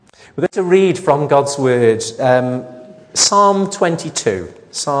We're going to read from God's Word, Psalm 22.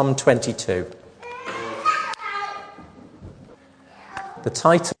 Psalm 22. The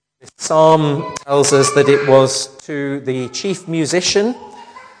title of this psalm tells us that it was to the chief musician,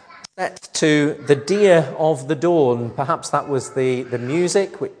 set to the deer of the dawn. Perhaps that was the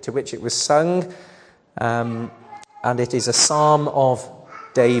music to which it was sung. And it is a psalm of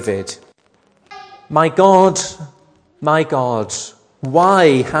David. My God,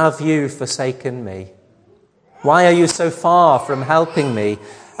 why have you forsaken me? Why are you so far from helping me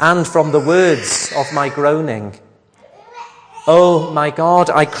and from the words of my groaning? Oh, my God,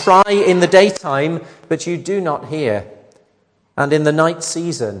 I cry in the daytime, but you do not hear, and in the night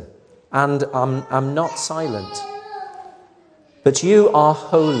season, and I'm not silent. But you are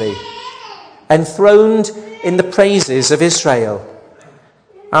holy, enthroned in the praises of Israel.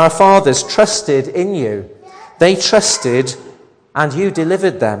 Our fathers trusted in you. They trusted, and you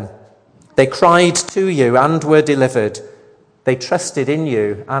delivered them. They cried to you and were delivered. They trusted in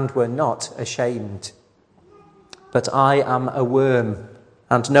you and were not ashamed. But I am a worm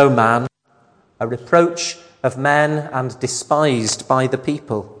and no man, a reproach of men and despised by the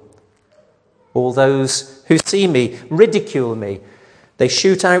people. All those who see me ridicule me. They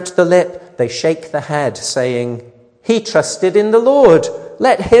shoot out the lip, they shake the head, saying, "He trusted in the Lord.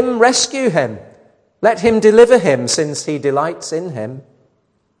 Let him rescue him. Let him deliver him, since he delights in him."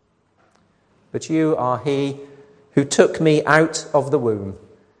 But you are he who took me out of the womb.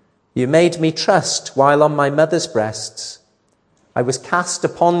 You made me trust while on my mother's breasts. I was cast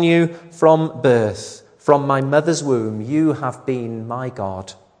upon you from birth. From my mother's womb, you have been my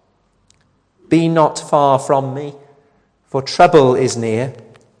God. Be not far from me, for trouble is near.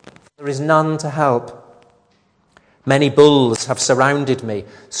 There is none to help. Many bulls have surrounded me.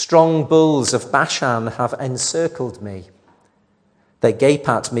 Strong bulls of Bashan have encircled me. They gape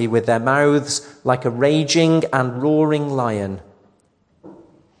at me with their mouths like a raging and roaring lion.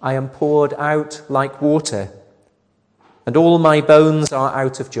 I am poured out like water, and all my bones are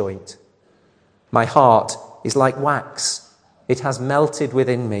out of joint. My heart is like wax. It has melted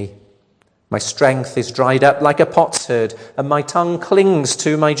within me. My strength is dried up like a potsherd, and my tongue clings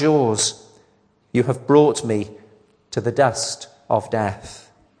to my jaws. You have brought me to the dust of death.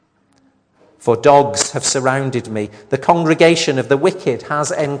 For dogs have surrounded me. The congregation of the wicked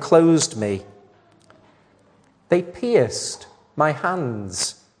has enclosed me. They pierced my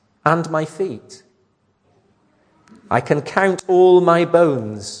hands and my feet. I can count all my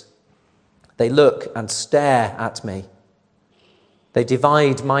bones. They look and stare at me. They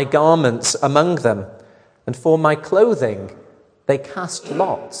divide my garments among them, and for my clothing they cast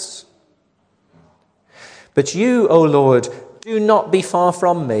lots. But you, O Lord, do not be far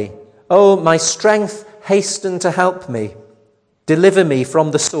from me. O my strength, hasten to help me. Deliver me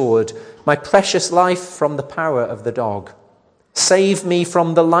from the sword, my precious life from the power of the dog. Save me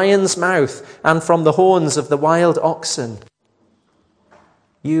from the lion's mouth and from the horns of the wild oxen.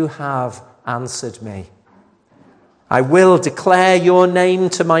 You have answered me. I will declare your name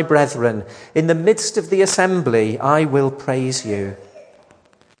to my brethren. In the midst of the assembly, I will praise you.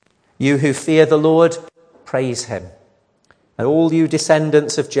 You who fear the Lord, praise him. And all you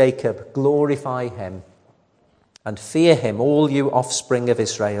descendants of Jacob, glorify him. And fear him, all you offspring of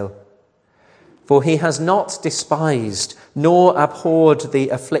Israel. For he has not despised nor abhorred the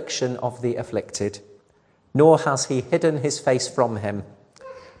affliction of the afflicted, nor has he hidden his face from him.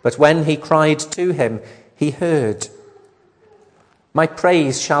 But when he cried to him, he heard. My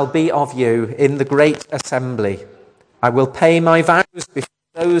praise shall be of you in the great assembly. I will pay my vows before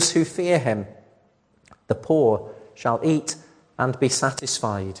those who fear him. The poor shall eat and be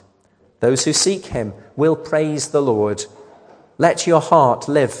satisfied. Those who seek him will praise the Lord. Let your heart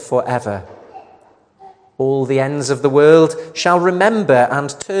live forever. All the ends of the world shall remember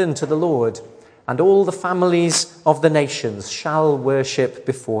and turn to the Lord, and all the families of the nations shall worship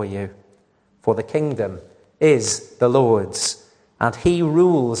before you. For the kingdom is the Lord's, and he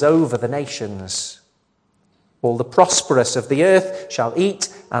rules over the nations. All the prosperous of the earth shall eat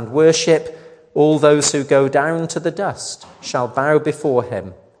and worship. All those who go down to the dust shall bow before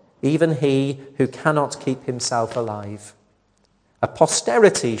him, even he who cannot keep himself alive. A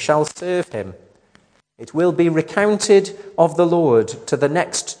posterity shall serve him. It will be recounted of the Lord to the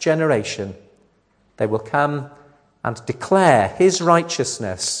next generation. They will come and declare his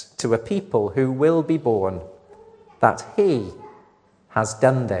righteousness to a people who will be born, that he has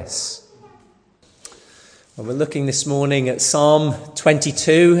done this. Well, we're looking this morning at Psalm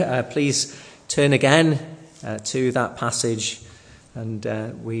 22. Please turn again to that passage, and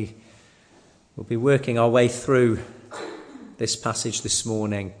we will be working our way through this passage this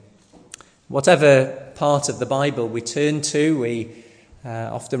morning. Whatever part of the Bible we turn to, we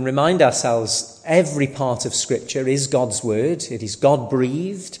often remind ourselves every part of Scripture is God's word. It is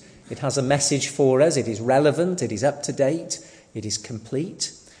God-breathed. It has a message for us. It is relevant. It is up to date. It is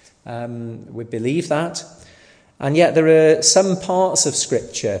complete. We believe that. And yet there are some parts of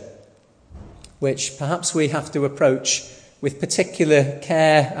Scripture which perhaps we have to approach with particular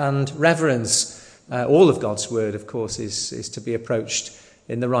care and reverence. All of God's word, of course, is to be approached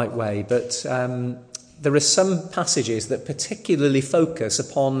in the right way. But there are some passages that particularly focus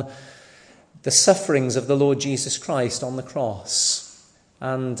upon the sufferings of the Lord Jesus Christ on the cross.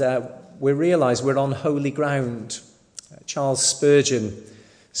 And we realise we're on holy ground. Charles Spurgeon,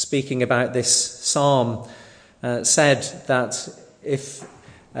 speaking about this psalm, said that if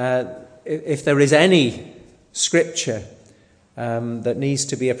there is any scripture that needs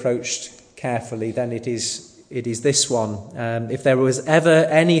to be approached carefully, then it is this one. If there was ever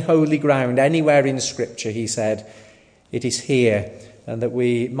any holy ground anywhere in Scripture, he said, it is here, and that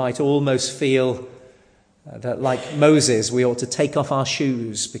we might almost feel that, like Moses, we ought to take off our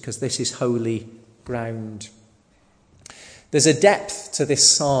shoes because this is holy ground. There's a depth to this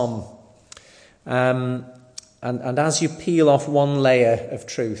psalm, and as you peel off one layer of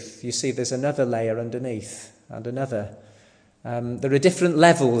truth, you see there's another layer underneath, and another. There are different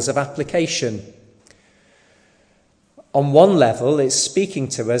levels of application. On one level, it's speaking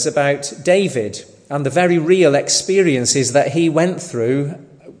to us about David and the very real experiences that he went through,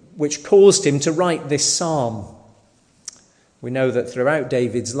 which caused him to write this psalm. We know that throughout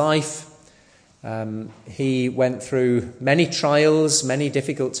David's life, he went through many trials, many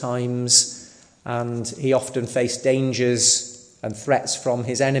difficult times, and he often faced dangers and threats from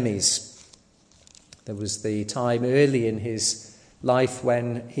his enemies. There was the time early in his life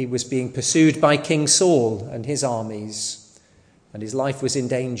when he was being pursued by King Saul and his armies, and his life was in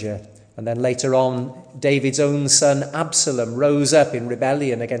danger. And then later on, David's own son Absalom rose up in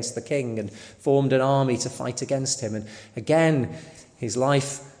rebellion against the king and formed an army to fight against him. And again, his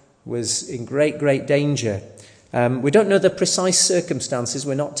life was in great, great danger. We don't know the precise circumstances,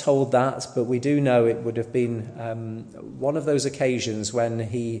 we're not told that, but we do know it would have been one of those occasions when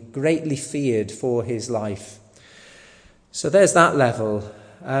he greatly feared for his life. So there's that level.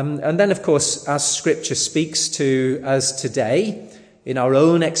 And then, of course, as Scripture speaks to us today, in our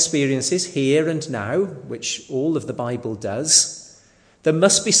own experiences here and now, which all of the Bible does, there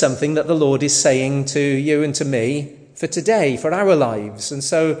must be something that the Lord is saying to you and to me for today, for our lives. And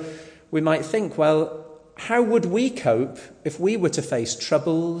so we might think, well, how would we cope if we were to face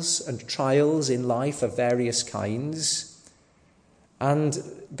troubles and trials in life of various kinds? And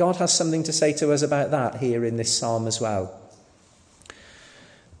God has something to say to us about that here in this psalm as well.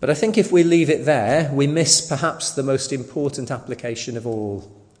 But I think if we leave it there, we miss perhaps the most important application of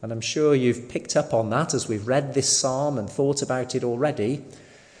all. And I'm sure you've picked up on that as we've read this psalm and thought about it already,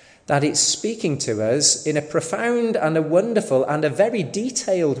 that it's speaking to us in a profound and a wonderful and a very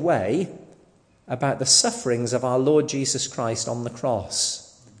detailed way about the sufferings of our Lord Jesus Christ on the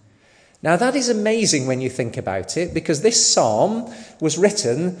cross. Now that is amazing when you think about it, because this psalm was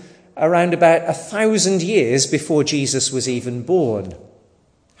written around about 1,000 years before Jesus was even born.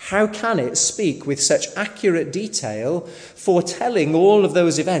 How can it speak with such accurate detail, foretelling all of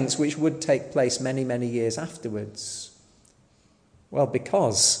those events which would take place many, many years afterwards? Well,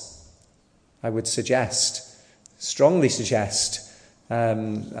 because I would suggest, strongly suggest,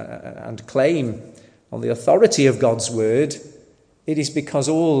 and claim on the authority of God's word, it is because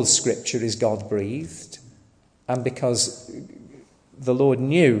all Scripture is God-breathed, and because the Lord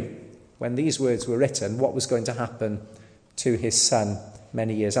knew when these words were written what was going to happen to his Son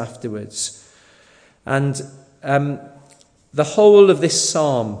many years afterwards. And the whole of this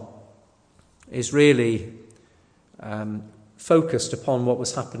psalm is really focused upon what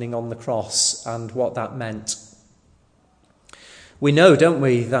was happening on the cross and what that meant. We know, don't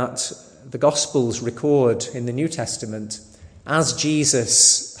we, that the Gospels record in the New Testament, as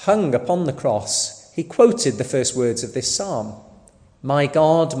Jesus hung upon the cross, he quoted the first words of this psalm. My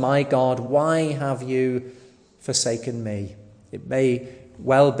God, why have you forsaken me? It may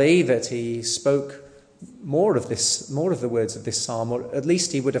well be that he spoke more of the words of this psalm, or at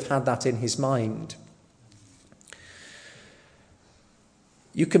least he would have had that in his mind.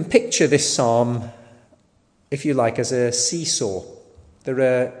 You can picture this psalm, if you like, as a seesaw. There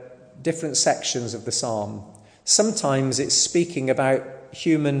are different sections of the psalm. Sometimes it's speaking about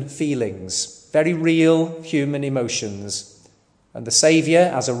human feelings, very real human emotions. And the Saviour,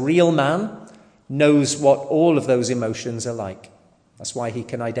 as a real man, knows what all of those emotions are like. That's why he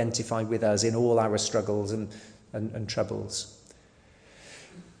can identify with us in all our struggles and troubles.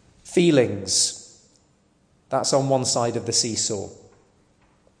 feelings. That's on one side of the seesaw.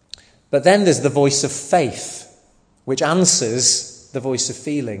 But then there's the voice of faith, which answers the voice of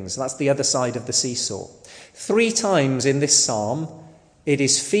feelings. That's the other side of the seesaw. 3 times in this psalm, it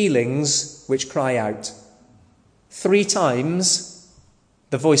is feelings which cry out. 3 times,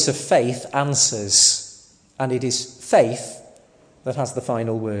 the voice of faith answers, and it is faith that has the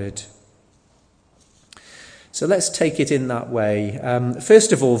final word. So let's take it in that way.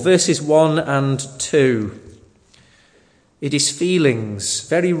 First of all, verses 1 and 2. It is feelings,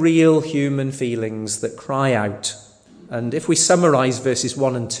 very real human feelings that cry out. And if we summarise verses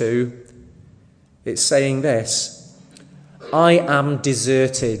 1 and 2, it's saying this: I am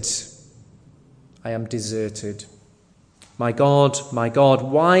deserted. I am deserted. My God,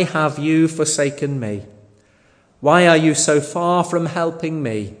 why have you forsaken me? Why are you so far from helping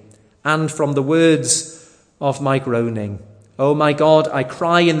me and from the words of my groaning? Oh my God, I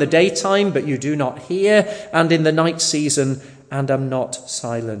cry in the daytime, but you do not hear, and in the night season, and am not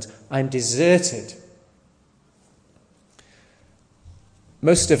silent. I am deserted.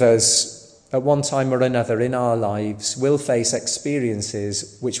 Most of us, at one time or another in our lives, will face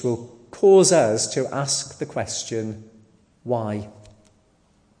experiences which will cause us to ask the question, why?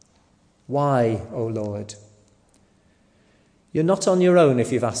 Why, O Lord? You're not on your own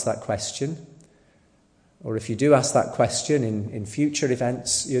if you've asked that question. Or if you do ask that question in future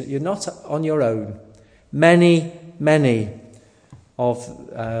events, you're not on your own. Many of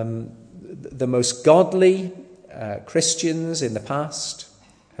the most godly Christians in the past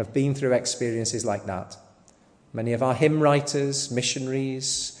have been through experiences like that. Many of our hymn writers,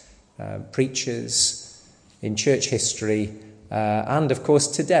 missionaries, preachers in church history, and of course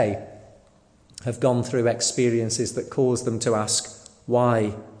today, have gone through experiences that cause them to ask,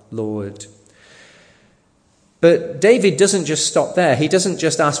 why, Lord? But David doesn't just stop there. He doesn't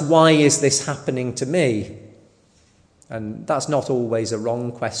just ask, why is this happening to me? And that's not always a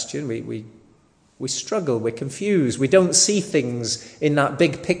wrong question. We struggle, we're confused. We don't see things in that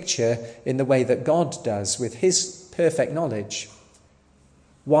big picture in the way that God does with his perfect knowledge.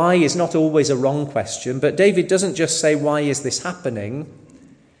 Why is not always a wrong question, but David doesn't just say, why is this happening?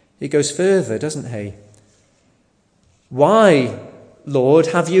 He goes further, doesn't he? Why, Lord,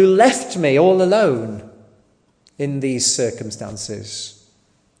 have you left me all alone in these circumstances?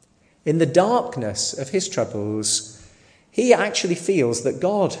 In the darkness of his troubles, he actually feels that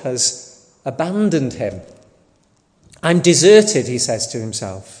God has abandoned him. I'm deserted, he says to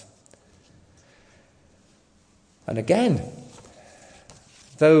himself. And again,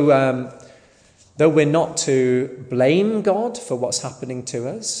 though we're not to blame God for what's happening to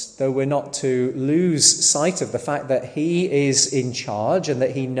us, though we're not to lose sight of the fact that he is in charge and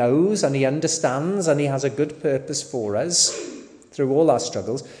that he knows and he understands and he has a good purpose for us through all our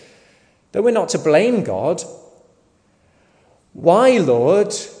struggles, though we're not to blame God, why,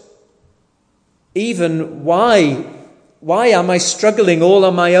 Lord, even why am I struggling all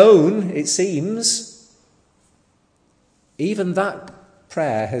on my own, it seems? Even that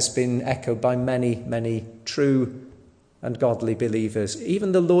prayer has been echoed by many true and godly believers.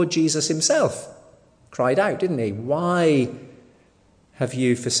 Even the Lord Jesus himself cried out, didn't he? Why have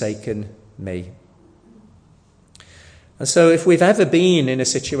you forsaken me? And so if we've ever been in a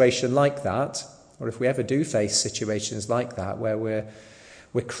situation like that, or if we ever do face situations like that, where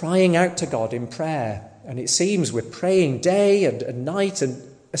we're crying out to God in prayer, and it seems we're praying day and night, and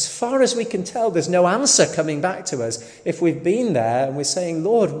as far as we can tell, there's no answer coming back to us. If we've been there and we're saying,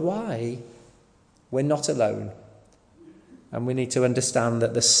 Lord, why? We're not alone. And we need to understand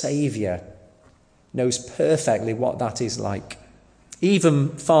that the Saviour knows perfectly what that is like, even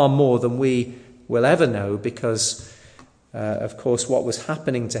far more than we will ever know, because, of course, what was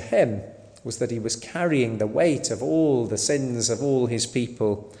happening to him was that he was carrying the weight of all the sins of all his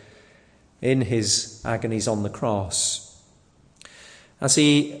people in his agonies on the cross. As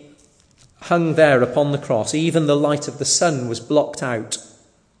he hung there upon the cross, even the light of the sun was blocked out,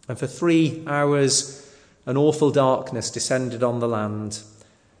 and for 3 hours an awful darkness descended on the land.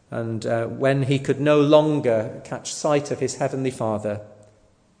 And when he could no longer catch sight of his heavenly Father,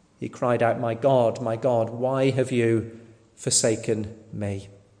 he cried out, my God, why have you forsaken me?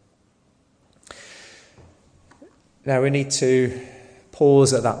 Now we need to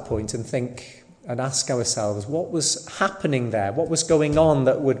pause at that point and think and ask ourselves, what was happening there? What was going on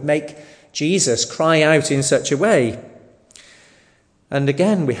that would make Jesus cry out in such a way? And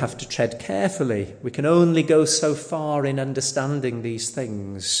again, we have to tread carefully. We can only go so far in understanding these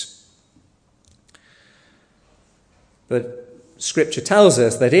things. But Scripture tells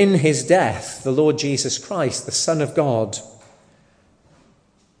us that in his death, the Lord Jesus Christ, the Son of God,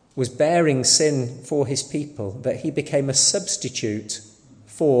 was bearing sin for his people, that he became a substitute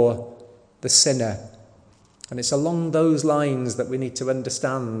for the sinner. And it's along those lines that we need to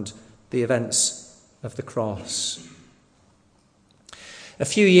understand the events of the cross. A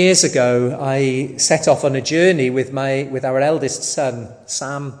few years ago, I set off on a journey with our eldest son,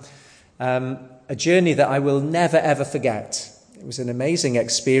 Sam, a journey that I will never, ever forget. It was an amazing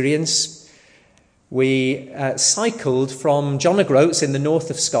experience. We cycled from John O'Groats in the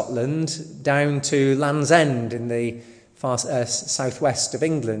north of Scotland down to Land's End in the far southwest of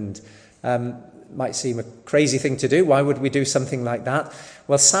England. Might seem a crazy thing to do. Why would we do something like that?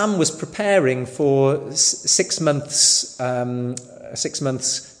 Well, Sam was preparing for 6 months, a 6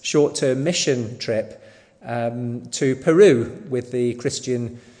 months short-term mission trip to Peru with the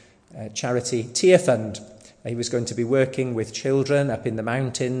Christian charity Tear Fund. He was going to be working with children up in the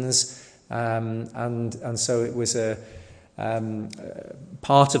mountains, and so it was a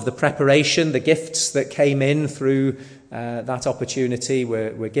part of the preparation. The gifts that came in through that opportunity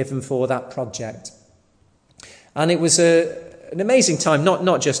were given for that project. And it was an amazing time,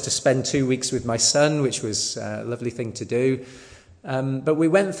 not just to spend 2 weeks with my son, which was a lovely thing to do, but we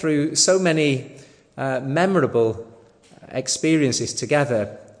went through so many memorable experiences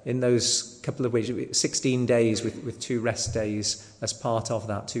together in those couple of weeks, 16 days with 2 rest days as part of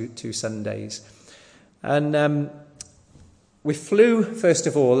that, two Sundays. And we flew, first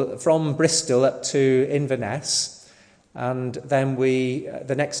of all, from Bristol up to Inverness, and then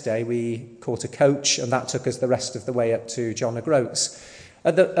the next day we caught a coach, and that took us the rest of the way up to John O'Groats.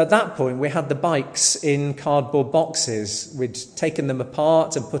 At that point, we had the bikes in cardboard boxes. We'd taken them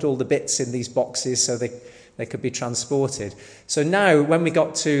apart and put all the bits in these boxes so they could be transported. So now, when we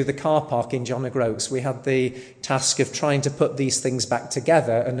got to the car park in John O'Groats, we had the task of trying to put these things back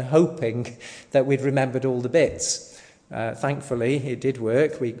together and hoping that we'd remembered all the bits. Thankfully, it did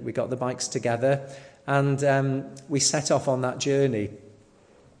work. We got the bikes together, and we set off on that journey.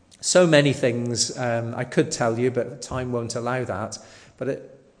 So many things I could tell you, but time won't allow that.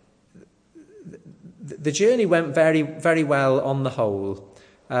 But the journey went very, very well on the whole.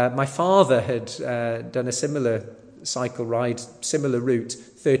 My father had done a similar cycle ride, similar route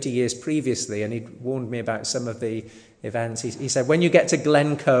 30 years previously, and he'd warned me about some of the events. He said, when you get to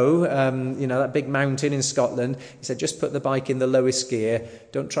Glencoe, that big mountain in Scotland, he said, just put the bike in the lowest gear.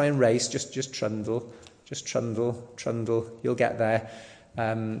 Don't try and race, just trundle. Just trundle, you'll get there.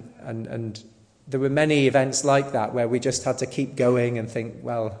 And there were many events like that where we just had to keep going and think,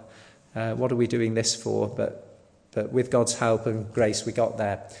 well, what are we doing this for? But with God's help and grace, we got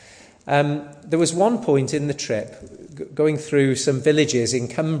there. There was one point in the trip, going through some villages in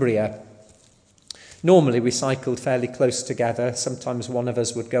Cumbria. Normally, we cycled fairly close together. Sometimes one of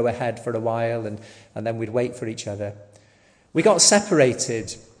us would go ahead for a while, and then we'd wait for each other. We got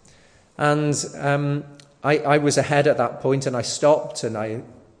separated, and I was ahead at that point, and I stopped, and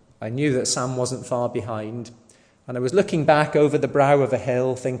I knew that Sam wasn't far behind. And I was looking back over the brow of a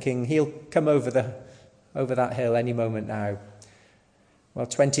hill, thinking, he'll come over that hill any moment now. Well,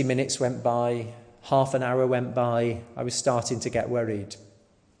 20 minutes went by, half an hour went by. I was starting to get worried.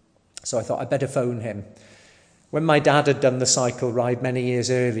 So I thought I'd better phone him. When my dad had done the cycle ride many years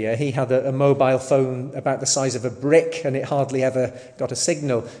earlier, he had a mobile phone about the size of a brick, and it hardly ever got a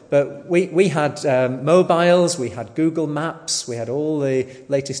signal. But we had mobiles, we had Google Maps, we had all the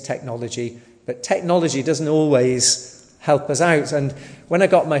latest technology. But technology doesn't always help us out. And when I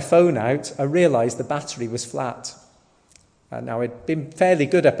got my phone out, I realised the battery was flat. Now, I'd been fairly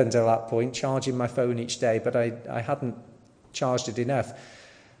good up until that point, charging my phone each day, but I hadn't charged it enough.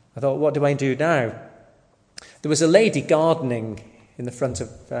 I thought, what do I do now? There was a lady gardening in the front of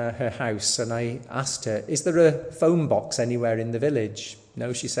her house, and I asked her, is there a phone box anywhere in the village?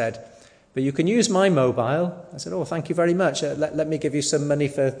 No, she said, but you can use my mobile. I said, oh, thank you very much. Let me give you some money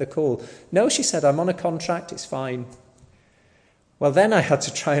for the call. No, she said, I'm on a contract, it's fine. Well, then I had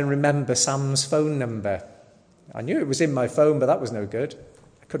to try and remember Sam's phone number. I knew it was in my phone, but that was no good.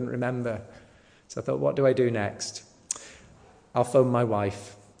 I couldn't remember. So I thought, what do I do next? I'll phone my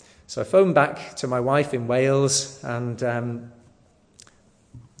wife. So I phoned back to my wife in Wales, and there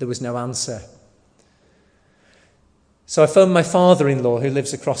was no answer. So I phoned my father-in-law, who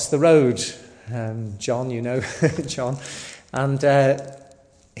lives across the road, John, you know, John, and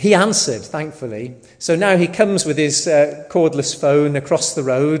he answered, thankfully. So now he comes with his cordless phone across the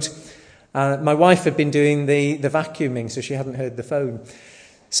road. My wife had been doing the vacuuming, so she hadn't heard the phone.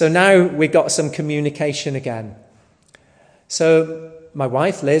 So now we got some communication again. So my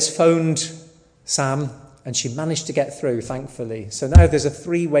wife, Liz, phoned Sam, and she managed to get through, thankfully. So now there's a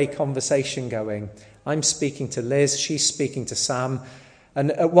 3-way conversation going. I'm speaking to Liz, she's speaking to Sam,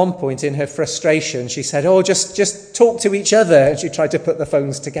 And at one point in her frustration, she said, "Oh, just talk to each other." And she tried to put the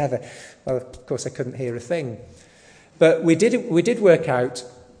phones together. Well, of course, I couldn't hear a thing. But we did work out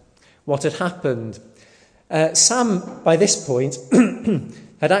what had happened. Sam, by this point,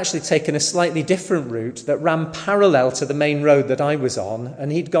 had actually taken a slightly different route that ran parallel to the main road that I was on,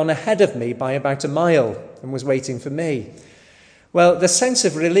 and he'd gone ahead of me by about a mile and was waiting for me. Well, the sense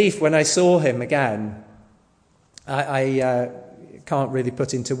of relief when I saw him again, I can't really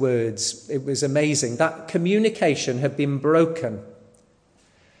put into words. It was amazing. That communication had been broken,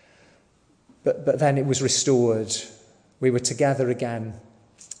 but then it was restored. We were together again,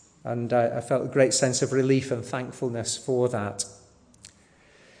 and I felt a great sense of relief and thankfulness for that.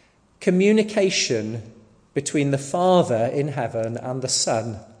 Communication between the Father in heaven and the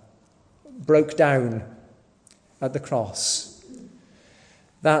Son broke down at the cross.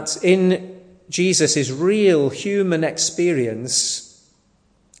 That in Jesus' real human experience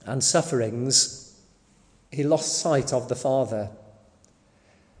and sufferings, he lost sight of the Father.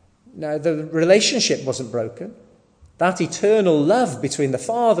 Now, the relationship wasn't broken. That eternal love between the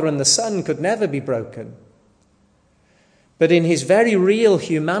Father and the Son could never be broken. But in his very real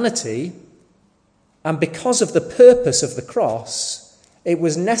humanity, and because of the purpose of the cross, it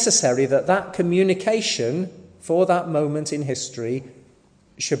was necessary that that communication for that moment in history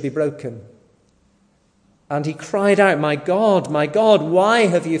should be broken. And he cried out, my God, why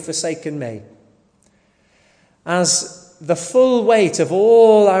have you forsaken me?" As the full weight of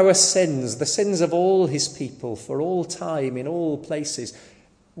all our sins, the sins of all his people for all time, in all places,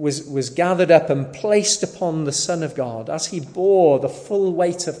 was gathered up and placed upon the Son of God, as he bore the full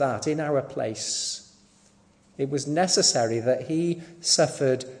weight of that in our place, it was necessary that he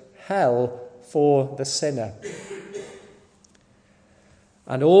suffered hell for the sinner.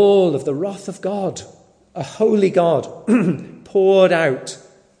 And all of the wrath of God, a holy God, poured out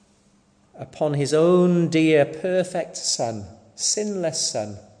upon his own dear, perfect Son, sinless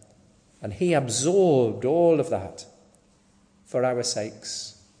Son, and he absorbed all of that for our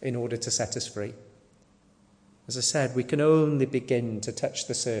sakes in order to set us free. As I said, we can only begin to touch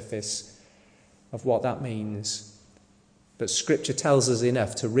the surface of what that means. But Scripture tells us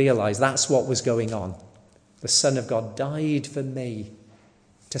enough to realise that's what was going on. The Son of God died for me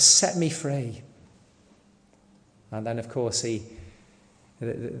to set me free. And then, of course,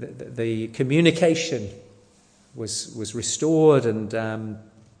 the communication was restored, and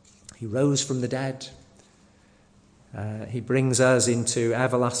he rose from the dead. He brings us into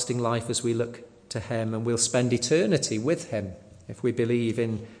everlasting life as we look to him, and we'll spend eternity with him if we believe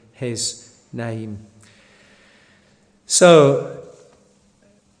in his name. So,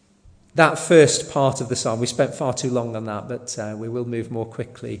 that first part of the psalm, we spent far too long on that, but we will move more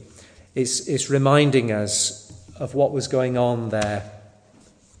quickly. It's reminding us of what was going on there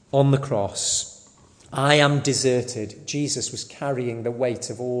on the cross. I am deserted. Jesus was carrying the weight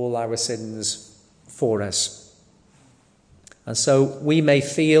of all our sins for us. And so we may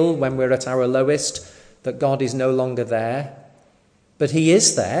feel when we're at our lowest that God is no longer there, but he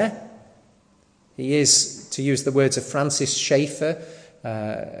is there. He is, to use the words of Francis Schaeffer,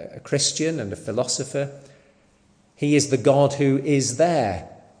 a Christian and a philosopher, he is the God who is there.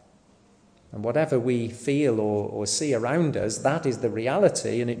 And whatever we feel or see around us, that is the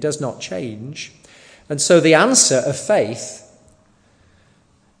reality, and it does not change. And so the answer of faith,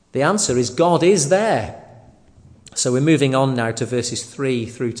 the answer is God is there. So we're moving on now to verses 3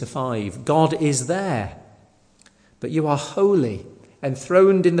 through to 5. God is there, but you are holy,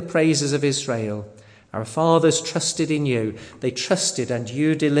 enthroned in the praises of Israel. Our fathers trusted in you. They trusted and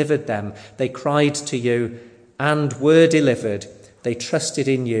you delivered them. They cried to you and were delivered. They trusted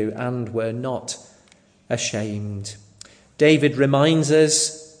in you and were not ashamed. David reminds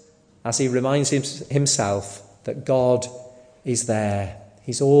us, as he reminds himself, that God is there.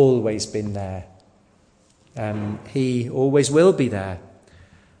 He's always been there. He always will be there.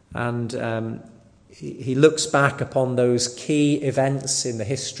 And he looks back upon those key events in the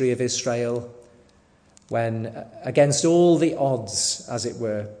history of Israel when, against all the odds, as it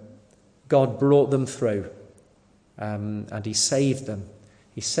were, God brought them through. And he saved them.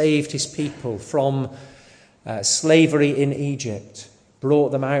 He saved his people from slavery in Egypt,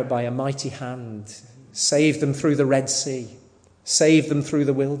 brought them out by a mighty hand, saved them through the Red Sea, saved them through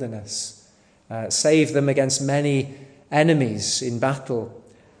the wilderness, saved them against many enemies in battle.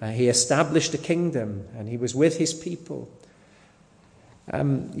 He established a kingdom, and he was with his people.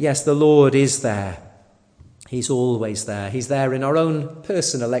 Yes, the Lord is there. He's always there. He's there in our own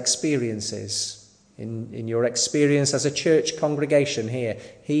personal experiences. In your experience as a church congregation here,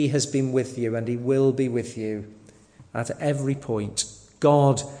 he has been with you and he will be with you at every point.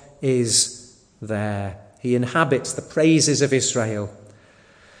 God is there. He inhabits the praises of Israel,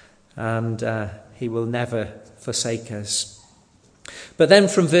 and he will never forsake us. But then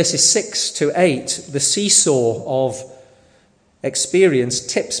from verses 6 to 8, the seesaw of experience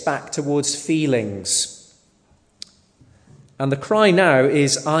tips back towards feelings. And the cry now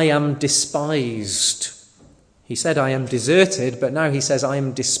is, I am despised. He said, I am deserted, but now he says, I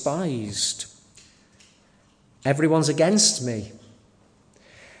am despised. Everyone's against me.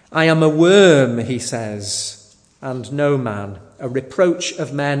 I am a worm, he says, and no man, a reproach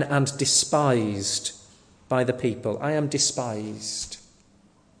of men and despised by the people. I am despised.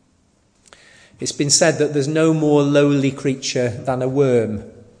 It's been said that there's no more lowly creature than a worm.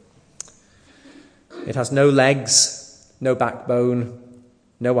 It has no legs, no backbone,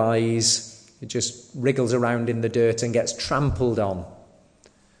 no eyes. It just wriggles around in the dirt and gets trampled on.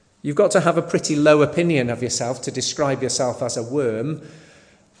 You've got to have a pretty low opinion of yourself to describe yourself as a worm.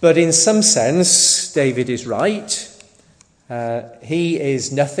 But in some sense, David is right. He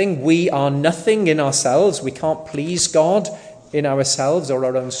is nothing. We are nothing in ourselves. We can't please God in ourselves or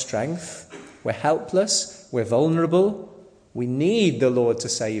our own strength. We're helpless. We're vulnerable. We need the Lord to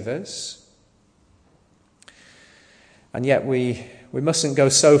save us. And yet we mustn't go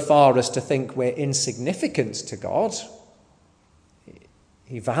so far as to think we're insignificant to God.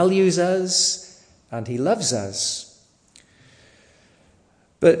 He values us and he loves us.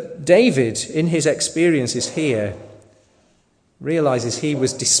 But David, in his experiences here, realizes he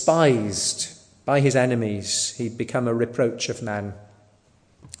was despised by his enemies. He'd become a reproach of men.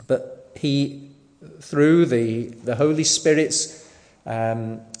 But he, through the Holy Spirit's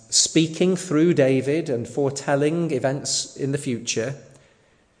speaking through David and foretelling events in the future,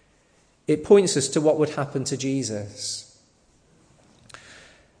 it points us to what would happen to Jesus.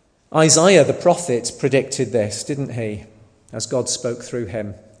 Isaiah the prophet predicted this, didn't he? As God spoke through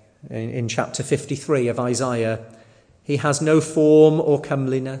him in chapter 53 of Isaiah. He has no form or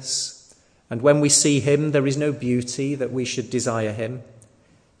comeliness, and when we see him, there is no beauty that we should desire him.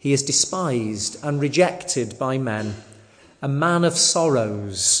 He is despised and rejected by men, a man of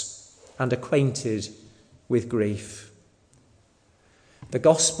sorrows and acquainted with grief. The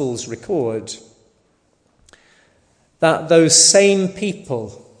Gospels record that those same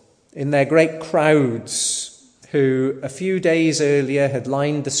people in their great crowds who a few days earlier had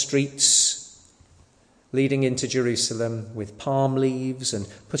lined the streets leading into Jerusalem with palm leaves and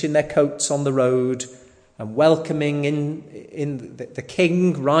putting their coats on the road and welcoming in the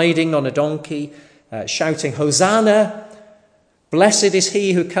king riding on a donkey, shouting, Hosanna, blessed is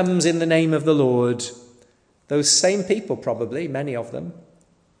he who comes in the name of the Lord. Those same people, probably, many of them,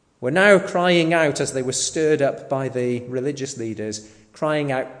 were now crying out as they were stirred up by the religious leaders,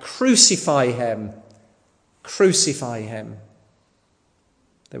 crying out, crucify him. Crucify him.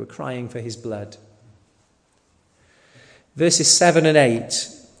 They were crying for his blood. Verses 7 and 8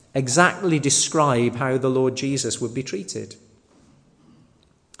 exactly describe how the Lord Jesus would be treated.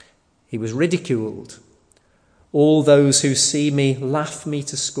 He was ridiculed. All those who see me laugh me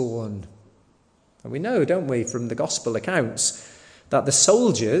to scorn. And we know, don't we, from the gospel accounts, that the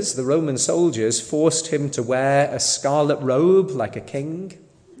soldiers, the Roman soldiers, forced him to wear a scarlet robe like a king.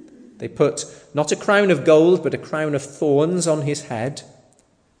 They put not a crown of gold, but a crown of thorns on his head.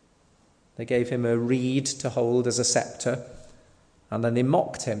 They gave him a reed to hold as a scepter, and then they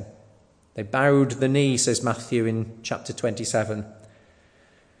mocked him. They bowed the knee, says Matthew in chapter 27.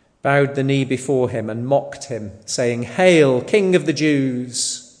 Bowed the knee before him and mocked him, saying, Hail, King of the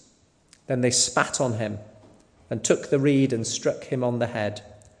Jews! Then they spat on him and took the reed and struck him on the head.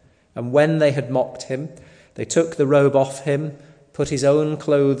 And when they had mocked him, they took the robe off him, put his own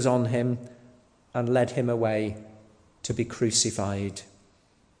clothes on him, and led him away to be crucified.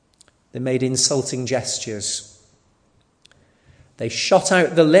 They made insulting gestures. They shot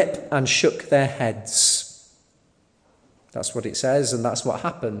out the lip and shook their heads. That's what it says, and that's what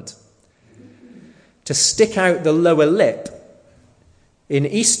happened. To stick out the lower lip in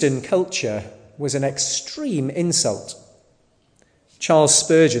Eastern culture was an extreme insult. Charles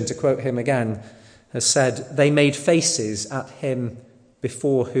Spurgeon, to quote him again, has said, they made faces at him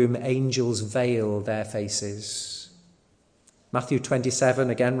before whom angels veil their faces. Matthew 27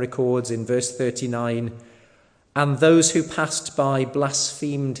 again records in verse 39, and those who passed by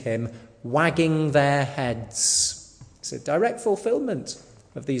blasphemed him, wagging their heads. It's a direct fulfillment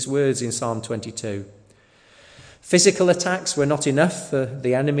of these words in Psalm 22. Physical attacks were not enough for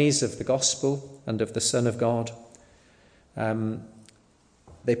the enemies of the gospel and of the Son of God.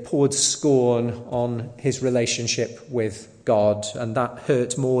 They poured scorn on his relationship with God, and that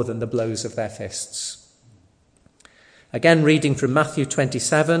hurt more than the blows of their fists. Again, reading from Matthew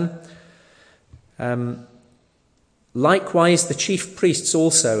 27, likewise the chief priests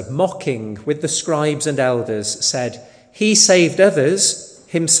also, mocking with the scribes and elders, said, he saved others,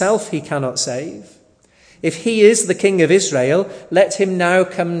 himself he cannot save. If he is the King of Israel, let him now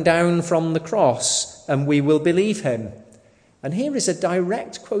come down from the cross, and we will believe him. And here is a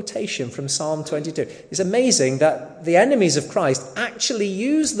direct quotation from Psalm 22. It's amazing that the enemies of Christ actually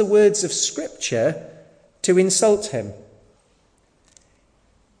use the words of Scripture to insult him.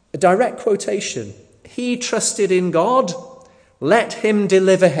 A direct quotation. He trusted in God, let him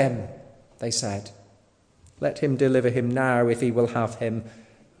deliver him, they said. Let him deliver him now if he will have him,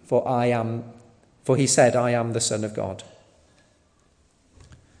 for he said, I am the Son of God.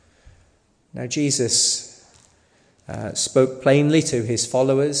 Now Jesus spoke plainly to his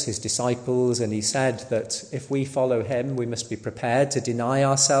followers, his disciples, and he said that if we follow him, we must be prepared to deny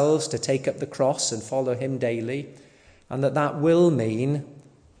ourselves, to take up the cross and follow him daily, and that will mean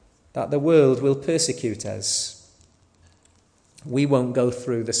that the world will persecute us. We won't go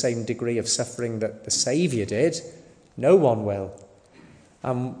through the same degree of suffering that the Saviour did. No one will.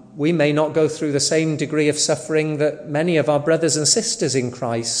 We may not go through the same degree of suffering that many of our brothers and sisters in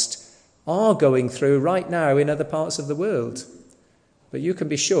Christ are going through right now in other parts of the world. But you can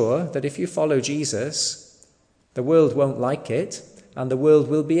be sure that if you follow Jesus, the world won't like it, and the world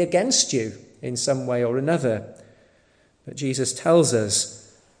will be against you in some way or another. But Jesus tells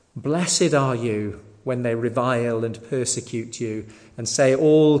us, blessed are you when they revile and persecute you and say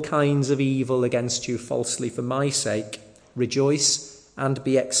all kinds of evil against you falsely for my sake. Rejoice and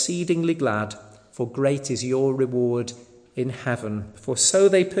be exceedingly glad, for great is your reward in heaven. For so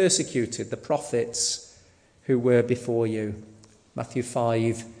they persecuted the prophets who were before you. Matthew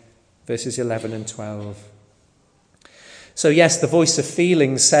 5, verses 11 and 12. So yes, the voice of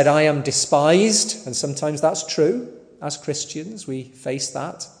feelings said, I am despised, and sometimes that's true. As Christians, we face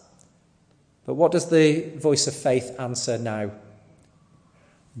that. But what does the voice of faith answer now?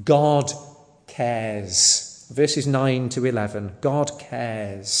 God cares. Verses 9 to 11. God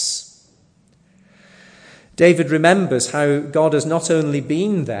cares. David remembers how God has not only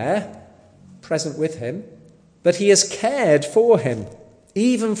been there, present with him, but he has cared for him,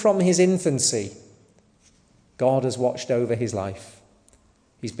 even from his infancy. God has watched over his life.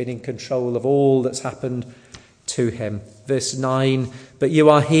 He's been in control of all that's happened to him. Verse 9, but you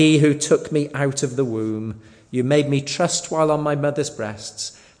are he who took me out of the womb. You made me trust while on my mother's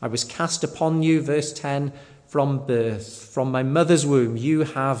breasts. I was cast upon you, verse 10, from birth. From my mother's womb, you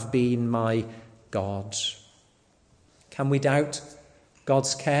have been my God. Can we doubt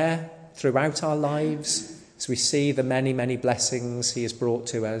God's care throughout our lives as we see the many, many blessings he has brought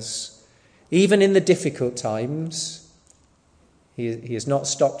to us? Even in the difficult times, he has not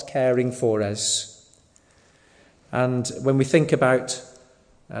stopped caring for us. And when we think about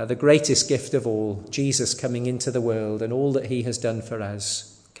the greatest gift of all, Jesus coming into the world and all that he has done for us,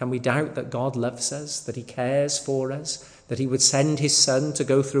 can we doubt that God loves us, that he cares for us, that he would send his Son to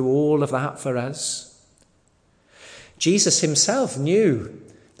go through all of that for us? Jesus himself knew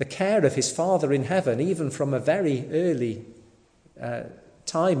the care of his Father in heaven, even from a very early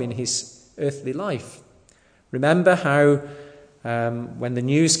time in his earthly life. Remember how when the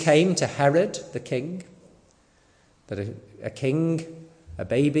news came to Herod the king, that a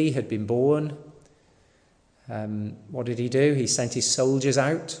baby had been born, what did he do? He sent his soldiers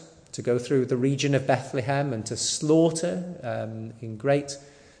out to go through the region of Bethlehem and to slaughter in great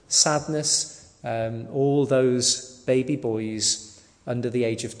sadness all those baby boys under the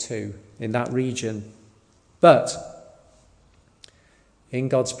age of 2 in that region. But in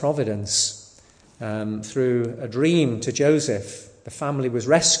God's providence, through a dream to Joseph, the family was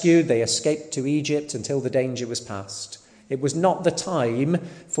rescued. They escaped to Egypt until the danger was past. It was not the time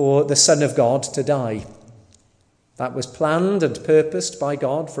for the Son of God to die. That was planned and purposed by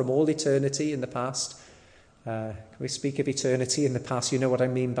God from all eternity in the past. Can we speak of eternity in the past? You know what I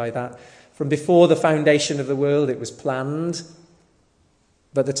mean by that. From before the foundation of the world, it was planned,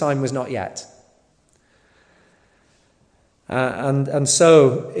 but the time was not yet. And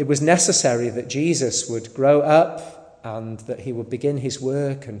so it was necessary that Jesus would grow up and that he would begin his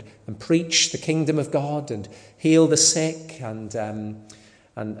work and preach the kingdom of God and heal the sick and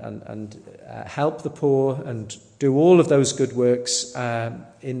help the poor and do all of those good works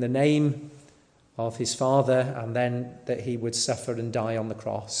in the name of his Father, and then that he would suffer and die on the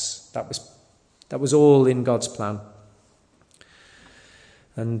cross. That was all in God's plan.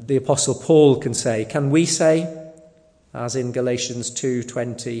 And the Apostle Paul can we say, as in Galatians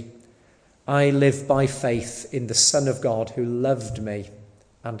 2:20, I live by faith in the Son of God who loved me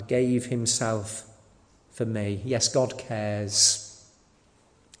and gave himself for me. Yes, God cares.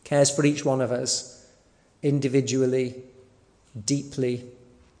 Cares for each one of us, individually, deeply,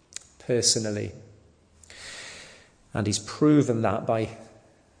 personally. And he's proven that by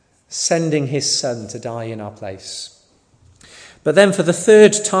sending his son to die in our place. But then for the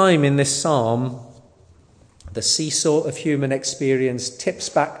third time in this psalm, the seesaw of human experience tips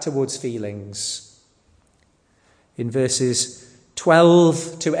back towards feelings. In verses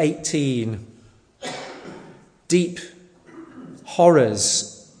 12 to 18, deep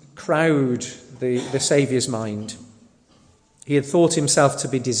horrors crowd the Saviour's mind. He had thought himself to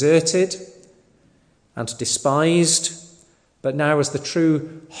be deserted and despised, but now as the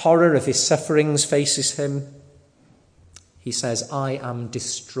true horror of his sufferings faces him, he says, I am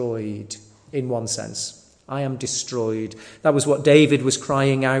destroyed, in one sense. I am destroyed. That was what David was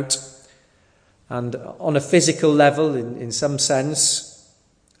crying out. And on a physical level, in some sense,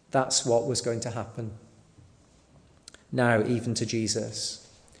 that's what was going to happen. Now, even to Jesus.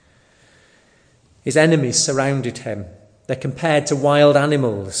 His enemies surrounded him. They're compared to wild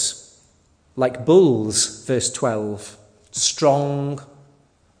animals, like bulls, verse 12. Strong,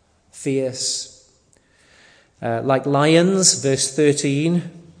 fierce. Like lions, verse 13.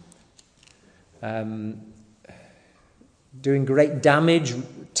 Doing great damage,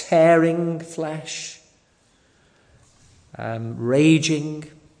 tearing flesh,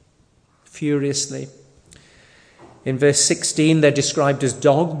 raging furiously. In verse 16, they're described as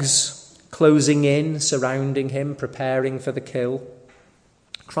dogs, closing in, surrounding him, preparing for the kill.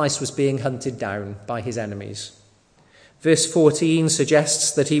 Christ was being hunted down by his enemies. Verse 14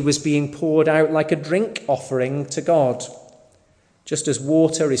 suggests that he was being poured out like a drink offering to God, just as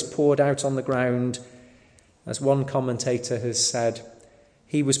water is poured out on the ground. As one commentator has said,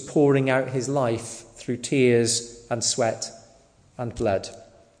 he was pouring out his life through tears and sweat and blood.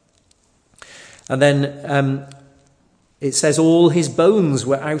 And then it says all his bones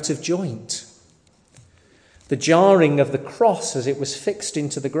were out of joint. The jarring of the cross as it was fixed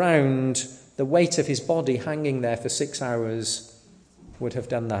into the ground, the weight of his body hanging there for 6 hours would have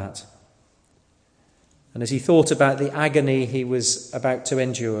done that. And as he thought about the agony he was about to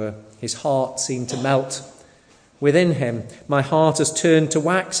endure, his heart seemed to melt within him. My heart has turned to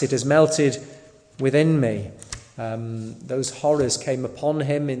wax, it has melted within me. Those horrors came upon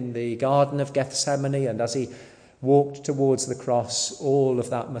him in the Garden of Gethsemane, and as he walked towards the cross, all of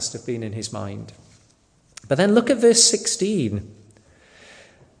that must have been in his mind. But then look at verse 16.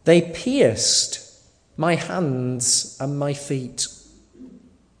 They pierced my hands and my feet.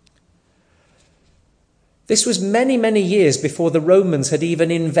 This was many, many years before the Romans had even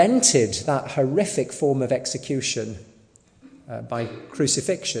invented that horrific form of execution by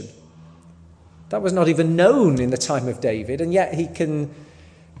crucifixion. That was not even known in the time of David, and yet he can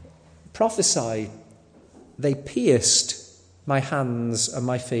prophesy, they pierced my hands and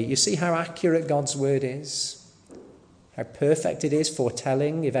my feet. You see how accurate God's word is? How perfect it is,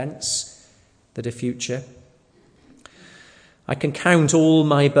 foretelling events that are future. I can count all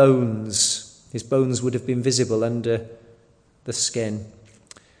my bones. His bones would have been visible under the skin.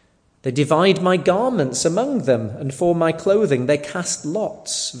 They divide my garments among them, and for my clothing they cast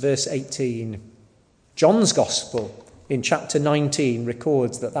lots. Verse 18. John's Gospel in chapter 19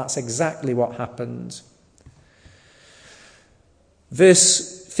 records that that's exactly what happened.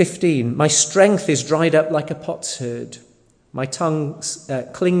 Verse 15. My strength is dried up like a potsherd. My tongue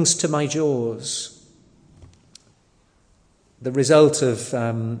clings to my jaws. The result of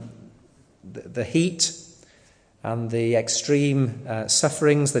the heat and the extreme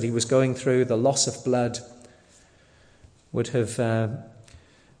sufferings that he was going through, the loss of blood, would have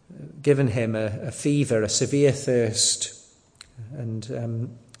given him a fever, a severe thirst.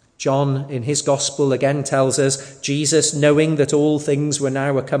 And John, in his gospel, again tells us, Jesus, knowing that all things were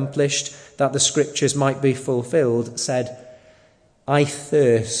now accomplished, that the scriptures might be fulfilled, said, I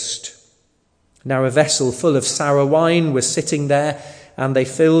thirst. Now a vessel full of sour wine was sitting there, and they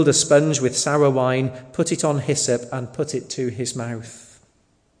filled a sponge with sour wine, put it on hyssop, and put it to his mouth.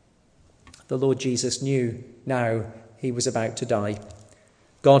 The Lord Jesus knew now he was about to die.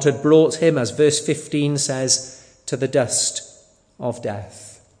 God had brought him, as verse 15 says, to the dust of death.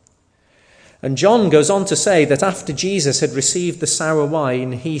 And John goes on to say that after Jesus had received the sour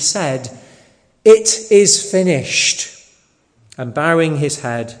wine, he said, "It is finished." And bowing his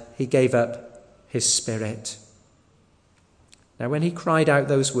head, he gave up his spirit. Now, when he cried out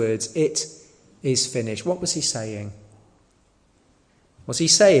those words, "It is finished," what was he saying? Was he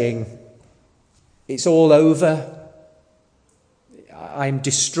saying, it's all over, I'm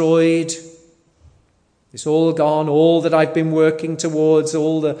destroyed, It's all gone, all that I've been working towards,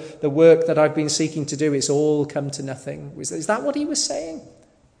 all the work that I've been seeking to do, it's all come to nothing. Is that what he was saying?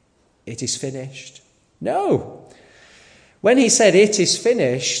 It is finished. No. When he said it is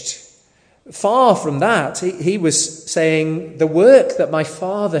finished, far from that, he was saying the work that my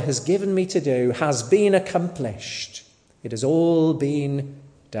Father has given me to do has been accomplished. It has all been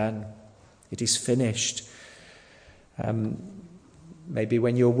done. It is finished. Maybe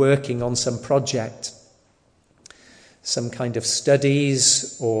when you're working on some project, some kind of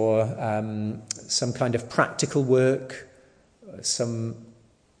studies or some kind of practical work, some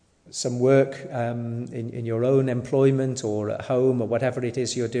work in your own employment or at home or whatever it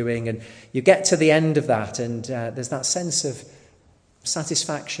is you're doing, and you get to the end of that and there's that sense of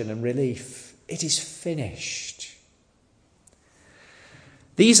satisfaction and relief. It is finished.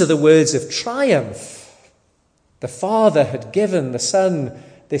 These are the words of triumph. The Father had given the Son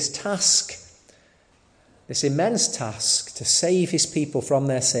this task, this immense task to save his people from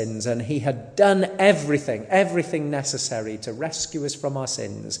their sins, and he had done everything necessary to rescue us from our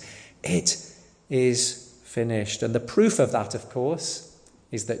sins. It is finished. And the proof of that, of course,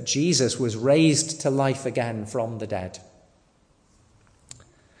 is that Jesus was raised to life again from the dead.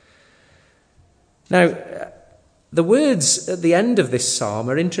 Now, the words at the end of this psalm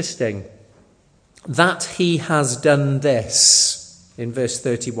are interesting. That he has done this, in verse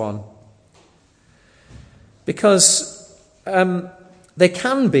 31. Because they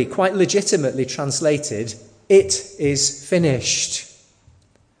can be quite legitimately translated, it is finished.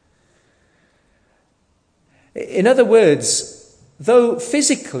 In other words, though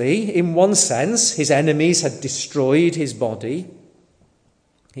physically, in one sense, his enemies had destroyed his body,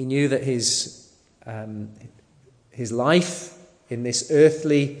 he knew that his life in this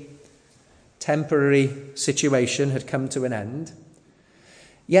earthly, temporary situation had come to an end.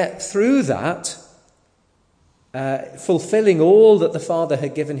 Yet through that, fulfilling all that the Father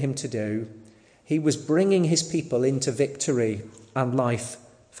had given him to do, he was bringing his people into victory and life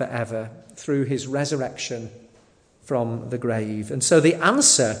forever through his resurrection from the grave. And so the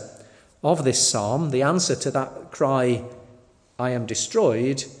answer of this psalm, the answer to that cry, I am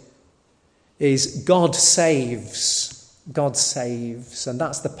destroyed, is God saves. God saves. And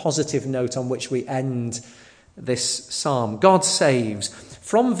that's the positive note on which we end this psalm. God saves.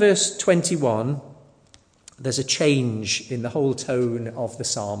 From verse 21, there's a change in the whole tone of the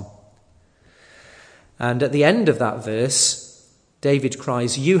psalm. And at the end of that verse, David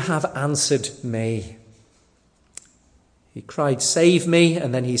cries, you have answered me. He cried, save me,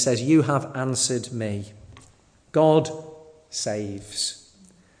 and then he says, you have answered me. God saves.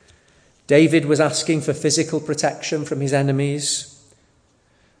 David was asking for physical protection from his enemies,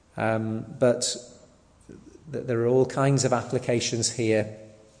 but there are all kinds of applications here.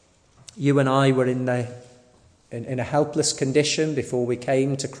 You and I were in a helpless condition before we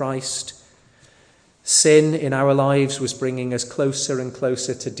came to Christ. Sin in our lives was bringing us closer and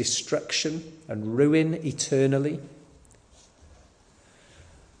closer to destruction and ruin eternally.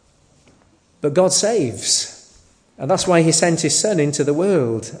 But God saves. And that's why he sent his Son into the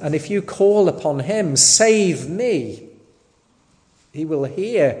world. And if you call upon him, save me, he will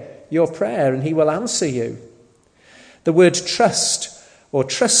hear your prayer and he will answer you. The word trust or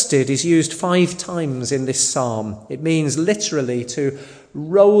trusted is used 5 times in this psalm. It means literally to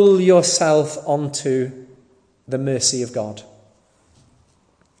roll yourself onto the mercy of God.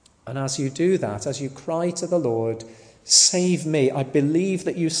 And as you do that, as you cry to the Lord, save me, I believe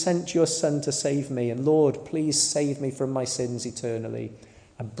that you sent your Son to save me, and Lord, please save me from my sins eternally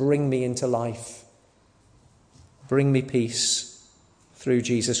and bring me into life. Bring me peace through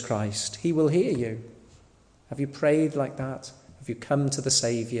Jesus Christ. He will hear you. Have you prayed like that? Have you come to the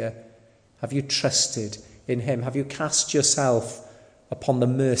Saviour? Have you trusted in him? Have you cast yourself upon the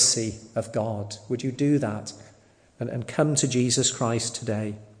mercy of God? Would you do that and come to Jesus Christ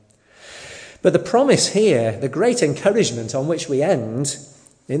today? But the promise here, the great encouragement on which we end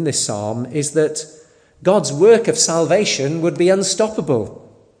in this psalm, is that God's work of salvation would be unstoppable.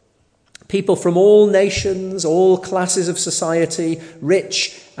 People from all nations, all classes of society,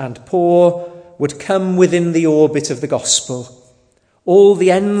 rich and poor, would come within the orbit of the gospel. All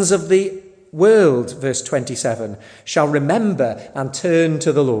the ends of the world, verse 27, shall remember and turn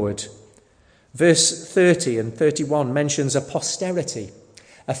to the Lord. Verse 30 and 31 mentions a posterity,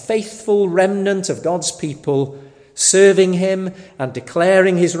 a faithful remnant of God's people serving him and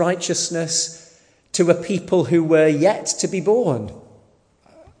declaring his righteousness to a people who were yet to be born.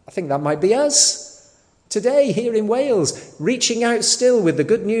 I think that might be us today here in Wales, reaching out still with the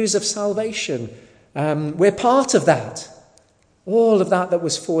good news of salvation. We're part of that. All of that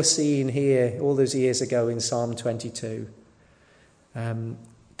was foreseen here all those years ago in Psalm 22.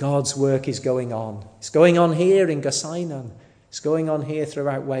 God's work is going on. It's going on here in Gorseinon. It's going on here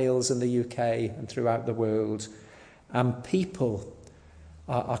throughout Wales and the UK and throughout the world. And people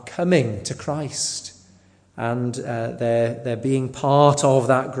are coming to Christ. And they're being part of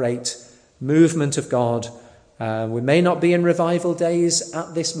that great movement of God. We may not be in revival days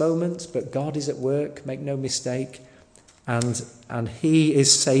at this moment, but God is at work, make no mistake. And he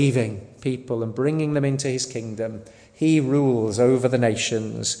is saving people and bringing them into his kingdom. He rules over the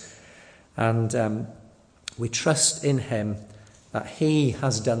nations. And we trust in him that he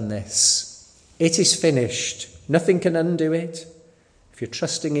has done this. It is finished. Nothing can undo it. If you're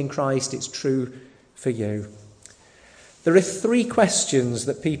trusting in Christ, it's true for you. There are 3 questions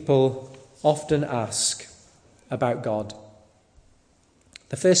that people often ask about God.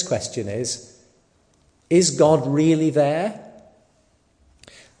 The first question is God really there?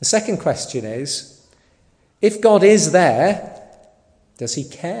 The second question is, if God is there, does he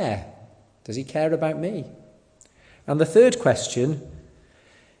care? Does he care about me? And the third question,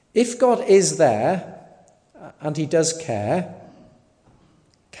 if God is there and he does care,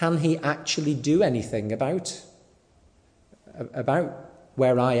 can he actually do anything about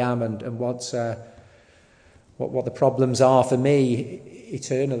where I am and what the problems are for me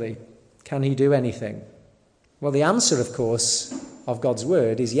eternally? Can he do anything? Well, the answer, of course, of God's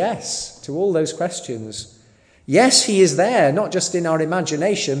word is yes to all those questions. Yes, he is there, not just in our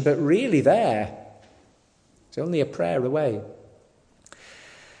imagination, but really there. It's only a prayer away.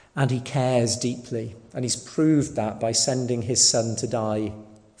 And he cares deeply, and he's proved that by sending his son to die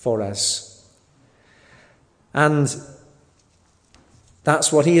for us. And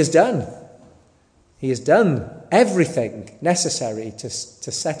that's what he has done. He has done everything necessary to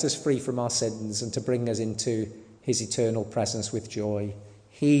set us free from our sins and to bring us into his eternal presence with joy.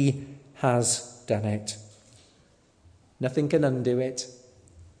 He has done it. Nothing can undo it.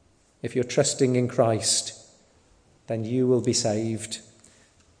 If you're trusting in Christ, then you will be saved.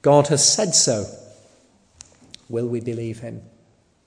 God has said so. Will we believe him?